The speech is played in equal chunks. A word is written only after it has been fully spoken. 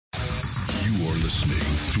listening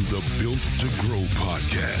to the Built to Grow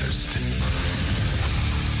podcast.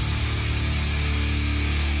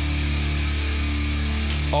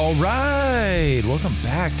 All right. Welcome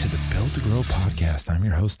back to the Built to Grow podcast. I'm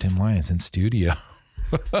your host, Tim Lyons, in studio.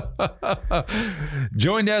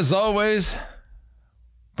 Joined as always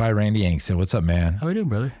by Randy Angston. What's up, man? How are you doing,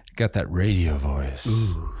 brother? Got that radio voice.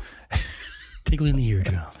 Ooh. Tickling the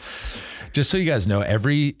eardrum. Just so you guys know,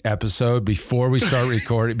 every episode before we start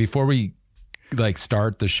recording, before we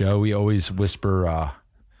start the show, we always whisper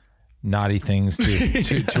naughty things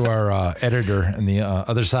to our editor and the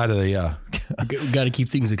other side of the. We got to keep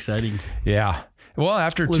things exciting. Yeah. Well,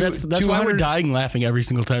 after that's why we're dying laughing every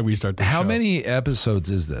single time we start the show. How many episodes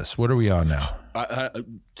is this? What are we on now?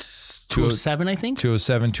 207, I think.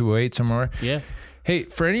 207, 208, somewhere. Yeah. Hey,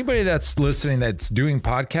 for anybody that's listening that's doing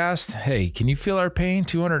podcasts, hey, can you feel our pain?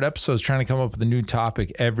 200 episodes trying to come up with a new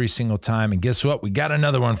topic every single time. And guess what? We got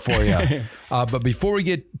another one for you. But before we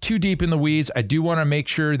get too deep in the weeds, I do want to make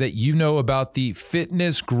sure that you know about the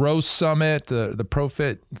Fitness Growth Summit, the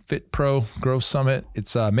Fit Pro Growth Summit.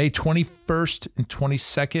 It's May 21st and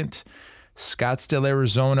 22nd, Scottsdale,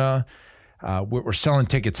 Arizona. We're selling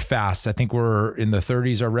tickets fast. I think we're in the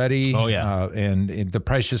 30s already. Oh yeah, and the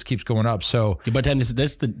price just keeps going up. So by the time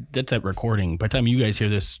that's that recording. By the time you guys hear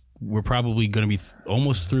this, we're probably going to be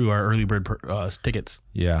almost through our early bird tickets.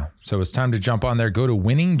 Yeah, so it's time to jump on there. Go to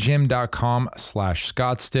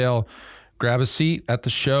winninggym.com/Scottsdale. Grab a seat at the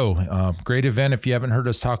show. Great event. If you haven't heard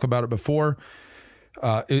us talk about it before,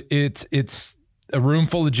 it's a room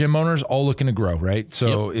full of gym owners all looking to grow. Right.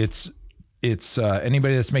 So yep. It's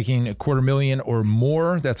anybody that's making $250,000 or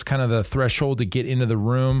more. That's kind of the threshold to get into the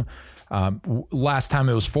room. Last time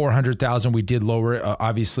it was $400,000. We did lower it,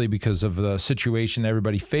 obviously, because of the situation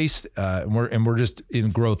everybody faced. And we're just in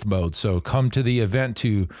growth mode. So come to the event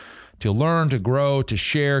to learn, to grow, to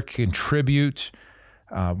share, contribute.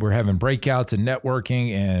 We're having breakouts and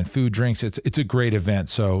networking and food, drinks. It's a great event.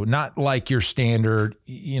 So not like your standard,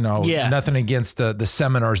 nothing against the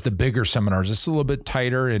seminars, the bigger seminars. It's a little bit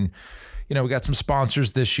tighter, and we got some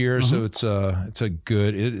sponsors this year, so it's a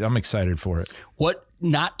good. I'm excited for it. What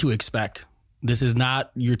not to expect? This is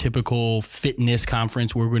not your typical fitness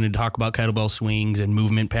conference where we're going to talk about kettlebell swings and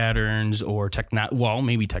movement patterns or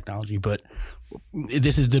maybe technology, but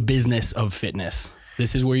this is the business of fitness.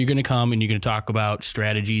 This is where you're going to come and you're going to talk about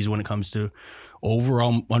strategies when it comes to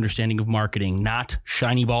overall understanding of marketing, not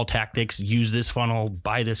shiny ball tactics. Use this funnel,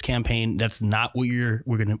 buy this campaign. That's not what we're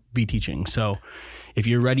going to be teaching. So if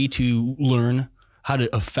you're ready to learn how to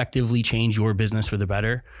effectively change your business for the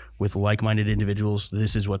better with like-minded individuals,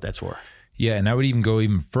 this is what that's for. Yeah, and I would even go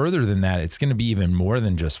even further than that. It's going to be even more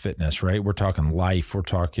than just fitness, right? We're talking life. We're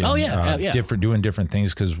talking doing different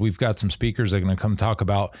things, because we've got some speakers that are going to come talk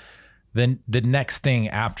about then the next thing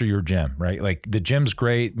after your gym, right? Like the gym's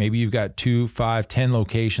great. Maybe you've got 2, 5, 10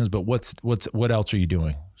 locations, but what else are you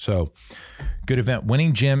doing? So good event,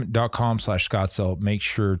 winninggym.com/Scottsdale. Make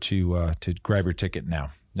sure to grab your ticket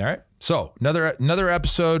now. All right. So another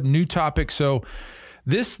episode, new topic. So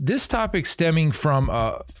this topic stemming from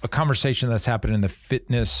a conversation that's happened in the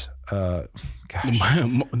fitness, the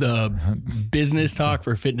business talk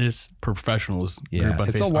for fitness professionals group on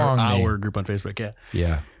Facebook. Our group on Facebook.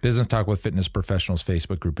 Yeah. Business Talk with Fitness Professionals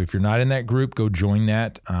Facebook group. If you're not in that group, go join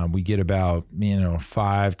that. We get about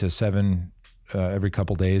 5 to 7 every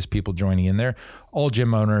couple days, people joining in there, all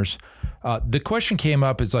gym owners. The question came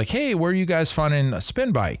up, is like, hey, where are you guys finding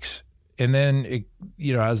spin bikes? And then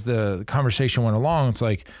as the conversation went along, it's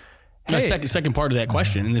like, hey, the second part of that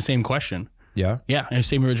question, in the same question. Yeah. Yeah. And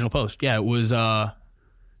same original post. Yeah. It was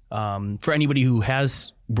for anybody who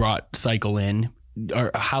has brought Cycle in,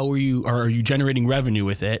 or are you generating revenue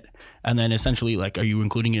with it? And then essentially, are you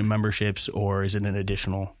including it in memberships, or is it an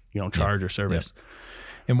additional, charge or service? Yeah.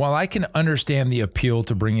 And while I can understand the appeal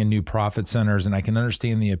to bring in new profit centers, and I can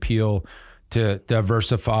understand the appeal to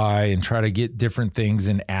diversify and try to get different things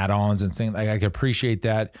and add-ons and things, I can appreciate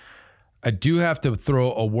that. I do have to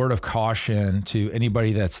throw a word of caution to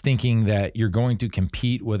anybody that's thinking that you're going to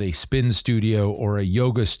compete with a spin studio or a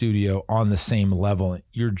yoga studio on the same level.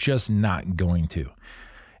 You're just not going to.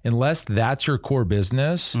 Unless that's your core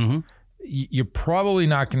business, you're probably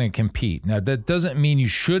not going to compete. Now, that doesn't mean you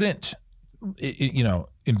shouldn't,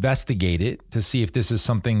 investigate it to see if this is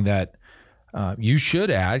something that you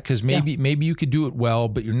should add, because maybe you could do it well,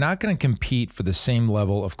 but you're not going to compete for the same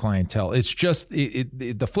level of clientele. It's just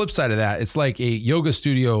the flip side of that. It's like a yoga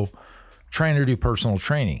studio trying to do personal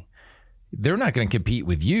training. They're not going to compete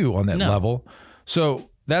with you on that level. So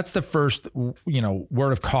that's the first,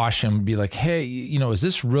 word of caution. Be like, hey, is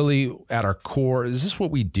this really at our core? Is this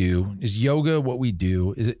what we do? Is yoga what we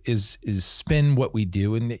do? Is spin what we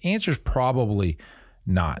do? And the answer is probably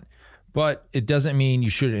not. But it doesn't mean you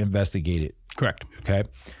shouldn't investigate it. Correct. Okay.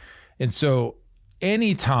 And so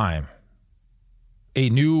anytime a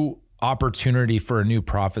new opportunity for a new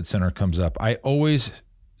profit center comes up, I always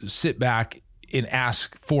sit back and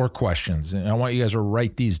ask 4 questions. And I want you guys to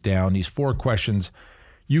write these down. These 4 questions,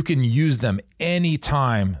 you can use them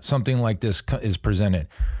anytime something like this is presented.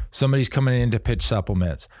 Somebody's coming in to pitch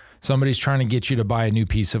supplements. Somebody's trying to get you to buy a new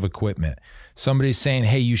piece of equipment. Somebody's saying,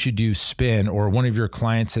 hey, you should do spin, or one of your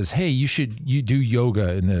clients says, hey, you do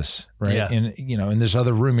yoga in this, right? Yeah. In this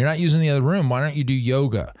other room. You're not using the other room. Why don't you do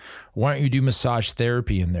yoga? Why don't you do massage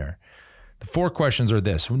therapy in there? The 4 questions are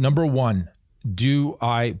this. Number 1, do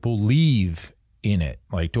I believe in it?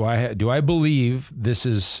 Like, do I believe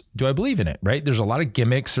in it, right? There's a lot of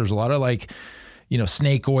gimmicks. There's a lot of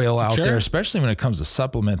snake oil out there, especially when it comes to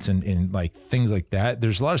supplements and like things like that.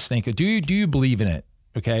 There's a lot of snake oil. Do you believe in it?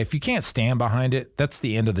 Okay. If you can't stand behind it, that's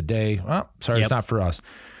the end of the day. Well, sorry, It's not for us.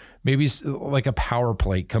 Maybe like a power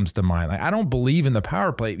plate comes to mind. Like, I don't believe in the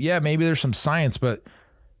power plate. Yeah, maybe there's some science, but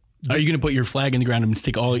are you going to put your flag in the ground and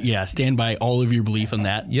stand by all of your belief in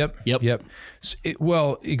that? Yep.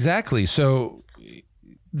 Well, exactly. So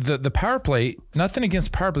the power plate, nothing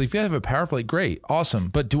against power plate. If you have a power plate, great, awesome.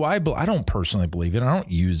 But I don't personally believe it. I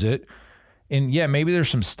don't use it. And yeah, maybe there's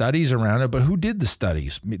some studies around it, but who did the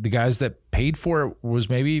studies? The guys that paid for it was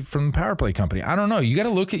maybe from the power plate company. I don't know. You got to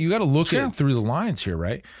look at through the lines here,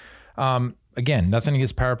 right? Again, nothing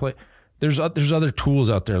against power plate. There's other tools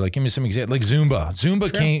out there. Like, give me some examples. Like Zumba.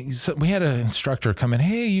 Zumba we had an instructor come in.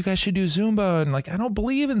 Hey, you guys should do Zumba. And like, I don't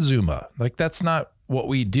believe in Zumba. Like, that's not what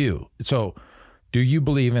we do. So, do you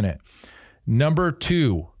believe in it? Number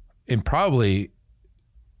 2, and probably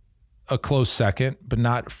a close second, but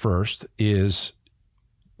not first, is,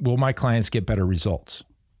 will my clients get better results?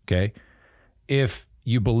 Okay. If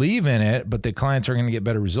you believe in it, but the clients are going to get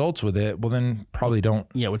better results with it, well, then probably don't.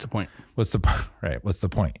 Yeah. What's the point? What's the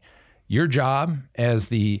point? Your job as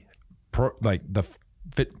the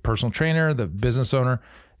fit personal trainer, the business owner,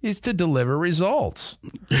 is to deliver results,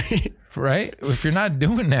 right? If you're not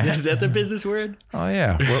doing that, is that the business word? Oh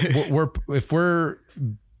yeah, if we're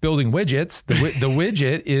building widgets, the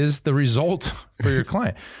widget is the result for your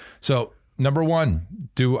client. So number 1,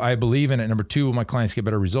 do I believe in it? Number 2, will my clients get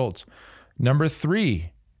better results? Number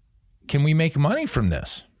 3, can we make money from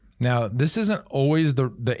this? Now, this isn't always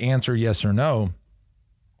the answer, yes or no.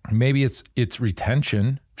 Maybe it's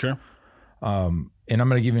retention. Sure. And I'm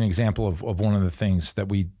going to give you an example of one of the things that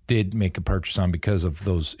we did make a purchase on because of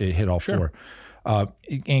those. It hit all 4.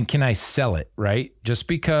 And can I sell it, right? Just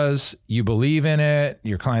because you believe in it,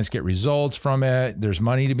 your clients get results from it, there's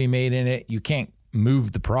money to be made in it, you can't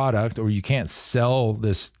move the product or you can't sell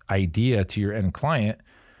this idea to your end client,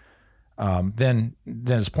 then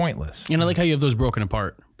it's pointless. And I like how you have those broken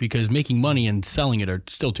apart, because making money and selling it are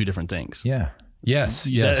still 2 different things. Yeah. Yes.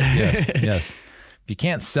 If you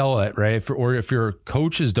can't sell it, right? Or if your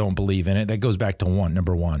coaches don't believe in it, that goes back to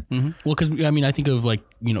number 1. Mm-hmm. Well, because I think of like,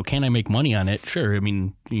 can I make money on it? Sure. I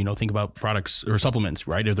mean, think about products or supplements,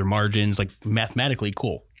 right? If their margins, like mathematically,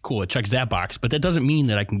 cool. It checks that box, but that doesn't mean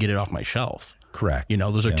that I can get it off my shelf. Correct.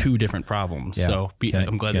 Those are 2 different problems. Yeah. So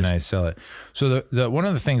I'm glad. Can I sell it? So the one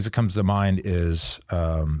of the things that comes to mind is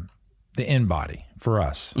the in-body for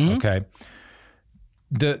us. Mm-hmm. Okay.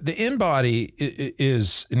 The in-body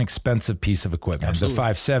is an expensive piece of equipment. Absolutely. The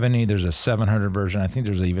 570, there's a 700 version. I think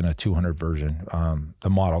there's even a 200 version, the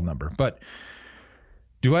model number. But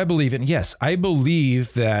do I believe in? Yes, I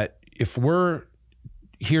believe that if we're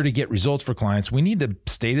here to get results for clients, we need the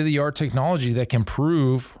state-of-the-art technology that can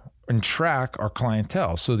prove and track our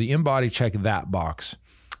clientele. So the in-body, check that box.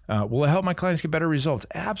 Will it help my clients get better results?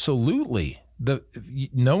 Absolutely.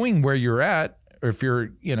 Knowing where you're at, or if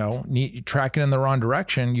you're, tracking in the wrong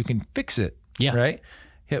direction, you can fix it. Yeah. Right.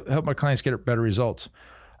 Help my clients get better results.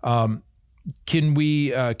 Can we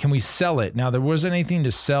sell it? Now, there wasn't anything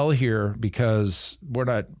to sell here because we're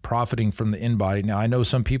not profiting from the in-body. Now, I know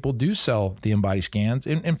some people do sell the in-body scans.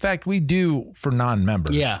 In fact, we do for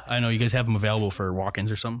non-members. Yeah, I know you guys have them available for walk-ins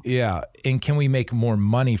or something. Yeah. And can we make more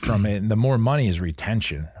money from it? And the more money is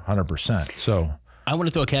retention, 100%. So I want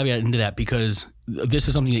to throw a caveat into that, because this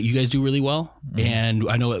is something that you guys do really well. Mm-hmm. And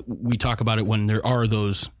I know we talk about it when there are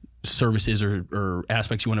those services or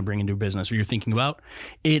aspects you want to bring into a business or you're thinking about.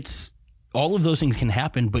 It's all of those things can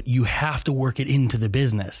happen, but you have to work it into the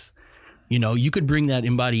business. You know, you could bring that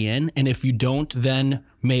InBody in, and if you don't then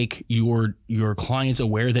make your clients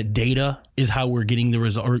aware that data is how we're getting the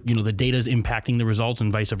result, or, you know, the data is impacting the results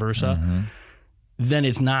and vice versa, then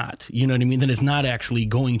it's not, you know what I mean? Then it's not actually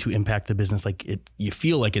going to impact the business like you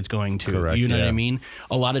feel like it's going to. Correct, you know what I mean?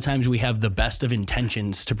 A lot of times we have the best of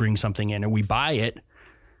intentions to bring something in, or we buy it,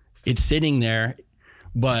 it's sitting there,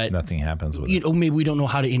 but nothing happens with you it. know, maybe we don't know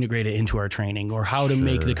how to integrate it into our training or how to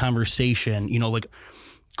make the conversation, you know, like,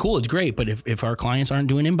 cool, it's great, but if our clients aren't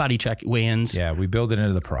doing InBody check weigh-ins, We build it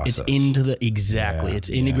into the process. it's into the it's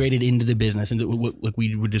integrated into the business, into what like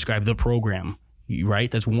we would describe the program, right?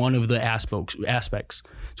 That's one of the aspects.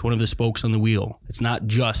 It's one of the spokes on the wheel. It's not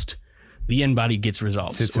just the InBody gets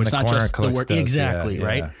results, Sits or in it's the not corner, just the collects work. stuff. Exactly, Yeah,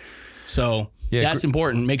 right? yeah. So Yeah, that's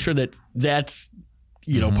important. Make sure that that's,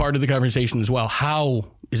 you know, part of the conversation as well.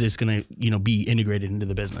 How is this going to, you know, be integrated into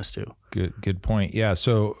the business too? Good point. Yeah.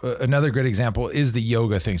 So another great example is the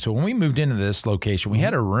yoga thing. So when we moved into this location, we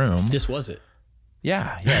had a room. This was it.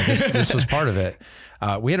 Yeah. This was part of it.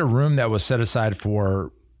 We had a room that was set aside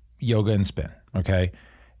for yoga and spin. Okay.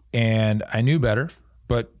 And I knew better,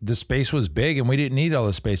 but the space was big and we didn't need all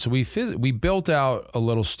the space. So we built out a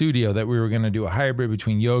little studio that we were going to do a hybrid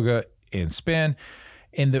between yoga and spin.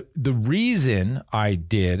 And the reason I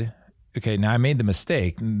did, okay, now I made the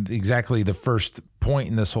mistake. Exactly the first point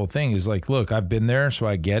in this whole thing is like, look, I've been there, so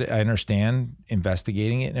I get it. I understand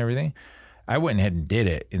investigating it and everything. I went ahead and did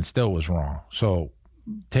it and still was wrong. So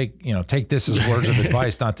take this as words of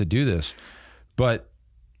advice not to do this. But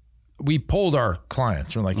we polled our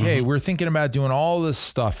clients. We're like, hey, we're thinking about doing all this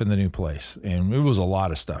stuff in the new place. And it was a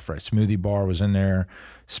lot of stuff, right? Smoothie bar was in there,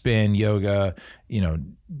 spin, yoga, you know,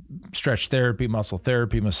 stretch therapy, muscle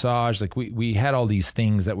therapy, massage. Like we had all these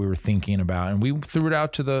things that we were thinking about, and we threw it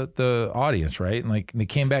out to the audience, right? And like they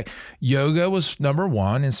came back, yoga was number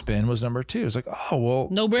 1 and spin was number 2. It's like, oh, well,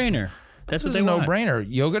 No brainer. That's what they no want. brainer.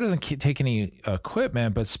 Yoga doesn't take any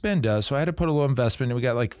equipment, but spin does. So I had to put a little investment, and we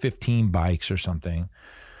got like 15 bikes or something.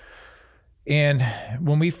 And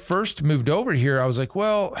when we first moved over here, I was like,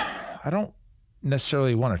 well, I don't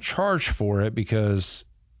necessarily want to charge for it because,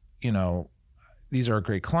 you know, these are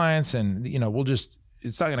great clients and, you know,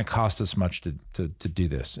 it's not going to cost us much to do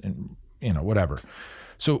this and, you know, whatever.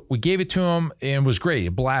 So we gave it to them and it was great.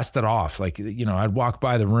 It blasted off. Like, you know, I'd walk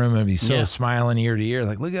by the room and be so smiling ear to ear,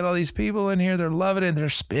 like, look at all these people in here. They're loving it. They're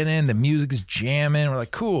spinning. The music's jamming. We're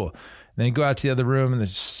like, cool. Then you go out to the other room and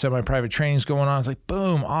there's semi-private trainings going on. It's like,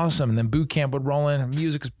 boom, awesome. And then boot camp would roll in and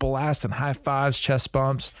music's blasting, high fives, chest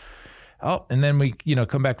bumps. Oh, and then we, you know,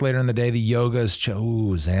 come back later in the day, the yoga's,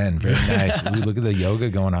 zen, very nice. We look at the yoga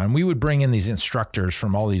going on. We would bring in these instructors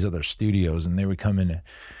from all these other studios and they would come in and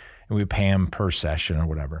we would pay them per session or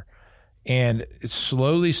whatever. And it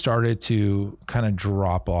slowly started to kind of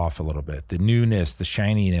drop off a little bit. The newness, the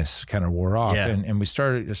shininess kind of wore off. Yeah. And we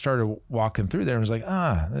started walking through there and was like,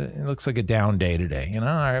 it looks like a down day today. You know,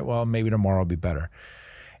 all right, well, maybe tomorrow will be better.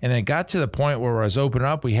 And then it got to the point where I was opening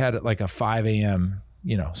up, we had like a 5 a.m.,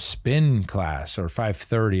 you know, spin class, or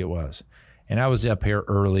 5:30 it was. And I was up here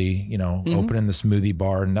early, you know, opening the smoothie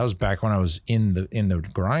bar. And that was back when I was in the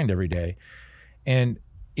grind every day. And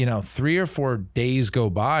you know, 3 or 4 days go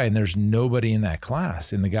by and there's nobody in that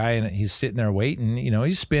class. And the guy, he's sitting there waiting, you know,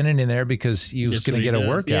 he's spinning in there because he was going to get a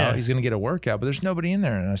workout. Yeah. He's going to get a workout, but there's nobody in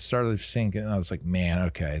there. And I started thinking, and I was like, man,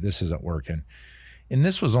 okay, this isn't working. And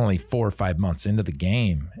this was only 4 or 5 months into the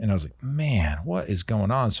game. And I was like, man, what is going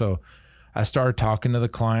on? So I started talking to the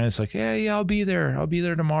clients like, yeah, I'll be there. I'll be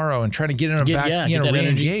there tomorrow, and trying to get them back, you know,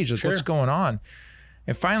 re-engaged. Like, what's going on?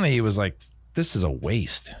 And finally he was like, this is a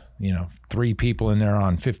waste. You know, 3 people in there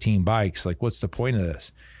on 15 bikes. Like, what's the point of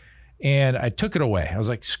this? And I took it away. I was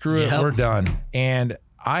like, screw it, we're done. And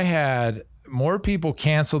I had more people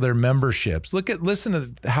cancel their memberships. Listen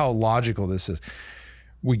to how logical this is.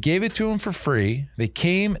 We gave it to them for free. They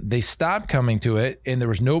came, they stopped coming to it, and there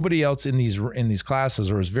was nobody else in these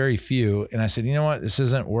classes, or it was very few. And I said, you know what, this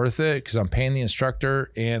isn't worth it because I'm paying the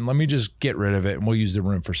instructor, and let me just get rid of it and we'll use the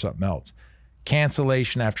room for something else.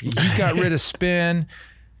 Cancellation after you got rid of spin.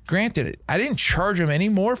 Granted, I didn't charge them any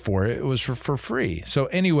more for it. It was for free. So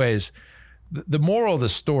anyways, the moral of the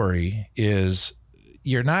story is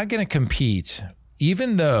you're not going to compete,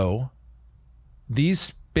 even though these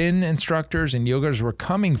spin instructors and yogas were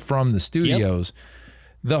coming from the studios.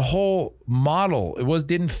 The whole model,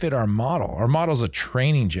 didn't fit our model. Our model's a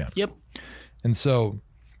training gym. And so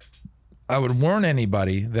I would warn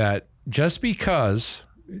anybody that just because,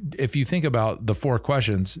 if you think about the 4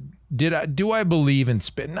 questions, do I believe in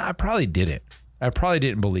spin? No, I probably didn't. I probably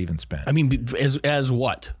didn't believe in spin. I mean, as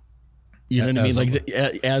what? You know what I mean? Like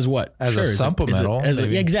as what? As a supplemental.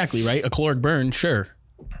 Yeah, exactly, right? A caloric burn, sure.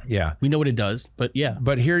 Yeah. We know what it does, but yeah.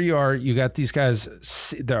 But here you are, you got these guys,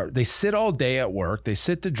 they sit all day at work, they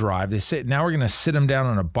sit to drive, now we're going to sit them down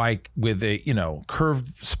on a bike with a,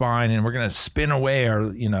 curved spine, and we're going to spin away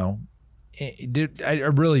our, I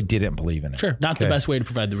really didn't believe in it. Sure. Not the best way to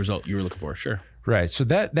provide the result you were looking for. Sure. Right. So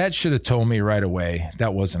that should have told me right away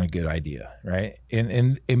that wasn't a good idea. Right.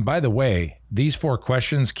 And by the way, these 4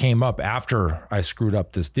 questions came up after I screwed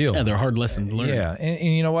up this deal. Yeah, they're a hard lesson to learn. Yeah.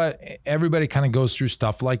 And you know what? Everybody kind of goes through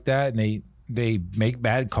stuff like that, and they make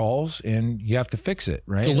bad calls, and you have to fix it.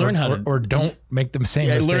 Right. So learn or don't make the same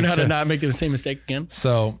mistake. Learn how to not make the same mistake again.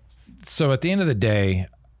 So at the end of the day,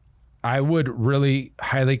 I would really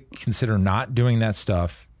highly consider not doing that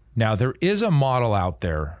stuff. Now, there is a model out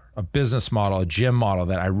there, a business model, a gym model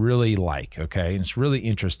that I really like, okay? And it's really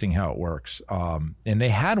interesting how it works. And they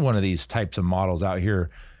had one of these types of models out here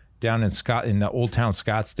down in the Old Town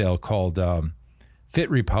Scottsdale called Fit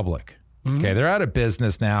Republic. Okay, they're out of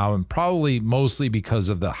business now, and probably mostly because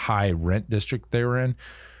of the high rent district they were in.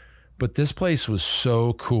 But this place was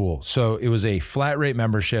so cool. So it was a flat rate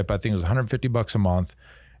membership. I think it was $150 a month,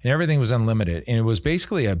 and everything was unlimited. And it was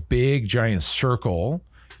basically a big giant circle.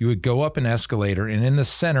 You would go up an escalator, and in the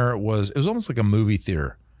center it was almost like a movie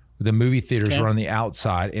theater. The movie theaters were on the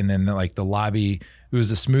outside, and then like the lobby, it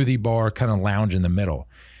was a smoothie bar kind of lounge in the middle.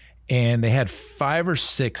 And they had 5 or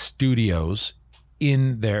 6 studios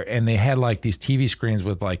in there, and they had like these TV screens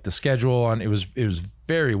with like the schedule on. It was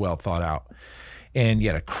very well thought out. And you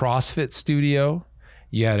had a CrossFit studio,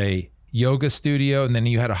 you had a yoga studio, and then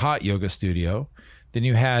you had a hot yoga studio. Then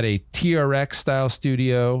you had a TRX style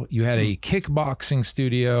studio, you had a kickboxing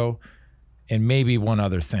studio, and maybe one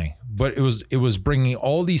other thing. But it was bringing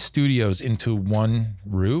all these studios into one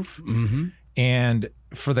roof. Mm-hmm. And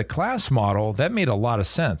for the class model, that made a lot of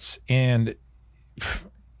sense. And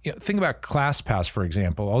think about ClassPass, for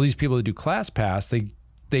example. All these people that do ClassPass,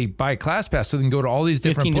 they buy ClassPass so they can go to all these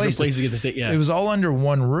different places. To get to sit, yeah. It was all under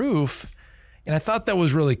one roof. And I thought that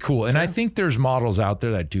was really cool. And I think there's models out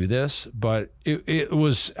there that do this, but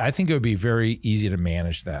I think it would be very easy to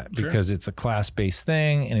manage that because it's a class-based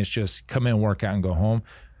thing, and it's just come in, work out, and go home.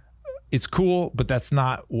 It's cool, but that's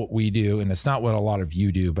not what we do, and it's not what a lot of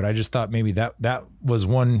you do. But I just thought maybe that was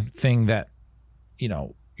one thing that,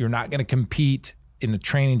 you're not going to compete in a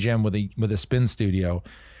training gym with a spin studio.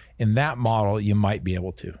 In that model, you might be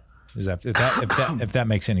able to. If that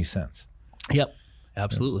makes any sense. Yep,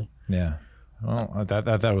 absolutely. Yeah. Well,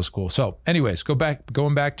 that was cool. So anyways,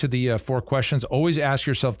 going back to the 4 questions, always ask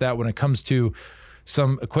yourself that when it comes to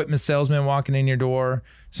some equipment salesman walking in your door,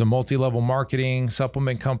 some multi-level marketing,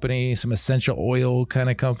 supplement company, some essential oil kind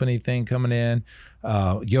of company thing coming in,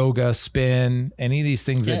 yoga, spin, any of these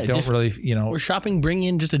things that don't really, Or shopping, bring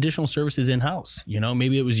in just additional services in-house.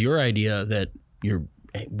 Maybe it was your idea that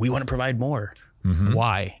we want to provide more. Mm-hmm.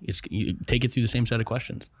 Why? You take it through the same set of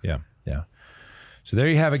questions. Yeah. Yeah. So there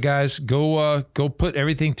you have it, guys. Go put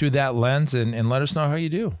everything through that lens and let us know how you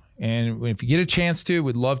do. And if you get a chance to,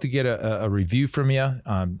 we'd love to get a review from you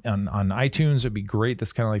on iTunes. It'd be great.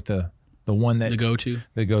 That's kind of like the one that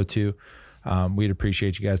the go-to. We'd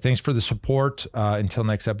appreciate you guys. Thanks for the support. Until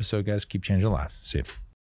next episode, guys, keep changing lives. See you.